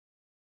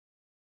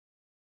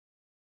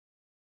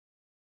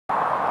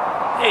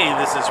Hey,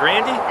 this is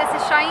Randy. This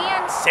is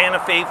Cheyenne.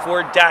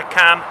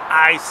 SantaFeFord.com,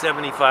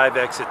 I-75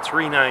 exit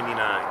 399.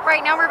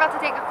 Right now we're about to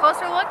take a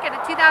closer look at a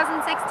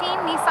 2016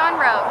 Nissan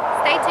Rogue.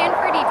 Stay tuned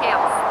for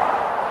details.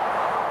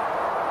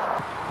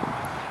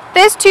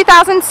 This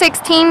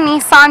 2016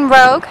 Nissan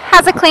Rogue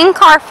has a clean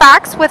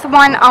Carfax with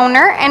one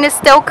owner and is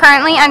still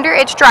currently under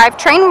its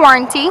drivetrain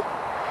warranty.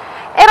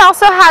 It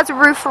also has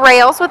roof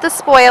rails with a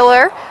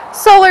spoiler,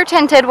 solar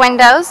tinted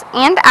windows,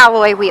 and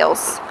alloy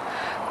wheels.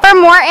 For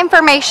more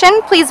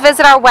information, please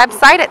visit our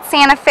website at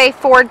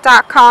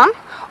SantaFeFord.com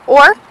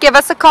or give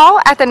us a call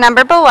at the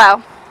number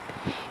below.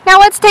 Now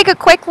let's take a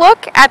quick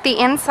look at the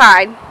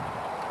inside.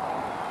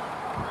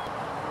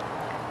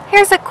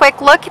 Here's a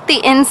quick look at the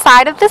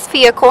inside of this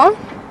vehicle.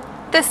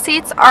 The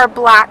seats are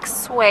black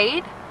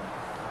suede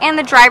and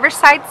the driver's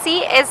side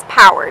seat is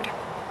powered.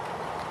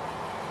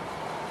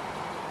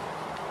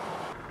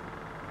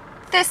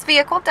 This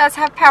vehicle does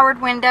have powered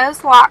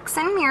windows, locks,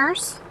 and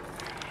mirrors.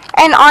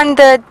 And on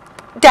the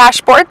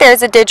dashboard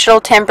there's a digital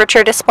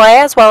temperature display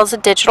as well as a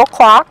digital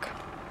clock.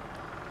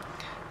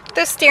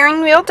 The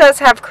steering wheel does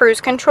have cruise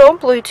control,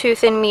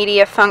 Bluetooth, and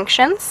media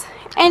functions.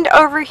 And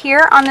over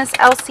here on this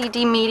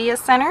LCD media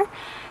center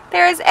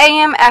there is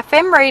AM,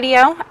 FM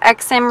radio,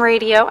 XM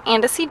radio,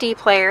 and a CD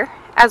player,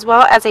 as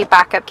well as a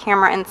backup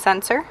camera and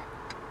sensor.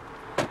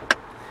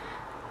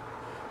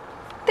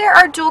 There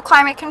are dual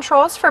climate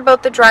controls for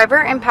both the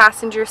driver and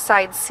passenger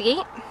side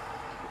seat,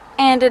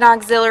 and an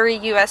auxiliary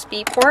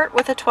USB port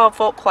with a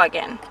 12-volt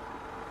plug-in.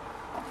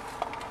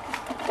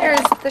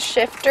 There's the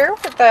shifter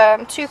with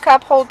the two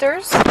cup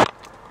holders,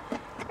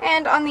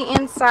 and on the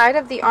inside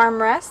of the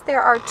armrest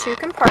there are two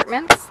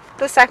compartments.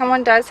 The second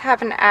one does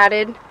have an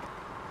added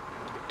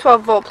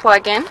 12-volt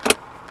plug-in.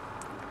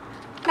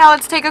 Now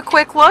let's take a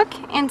quick look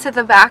into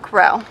the back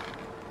row.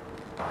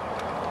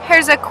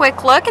 Here's a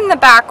quick look in the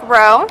back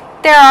row.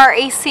 There are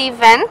AC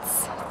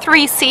vents,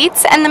 3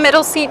 seats, and the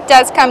middle seat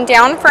does come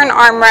down for an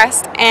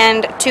armrest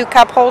and 2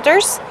 cup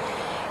holders.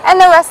 And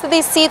the rest of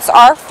these seats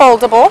are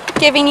foldable,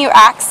 giving you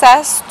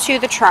access to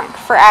the trunk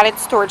for added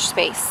storage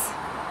space.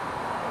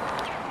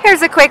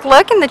 Here's a quick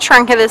look in the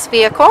trunk of this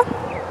vehicle.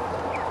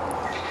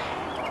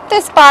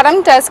 This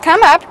bottom does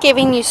come up,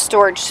 giving you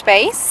storage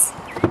space.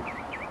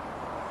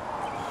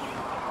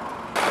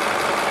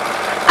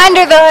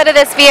 Under the hood of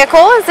this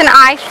vehicle is an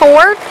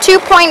i4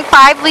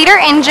 2.5 liter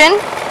engine.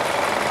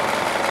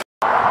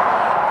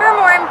 For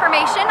more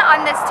information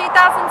on this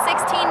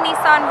 2016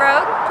 Nissan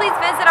Rogue, please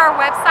visit our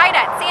website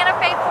at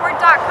SantaFeFord.com.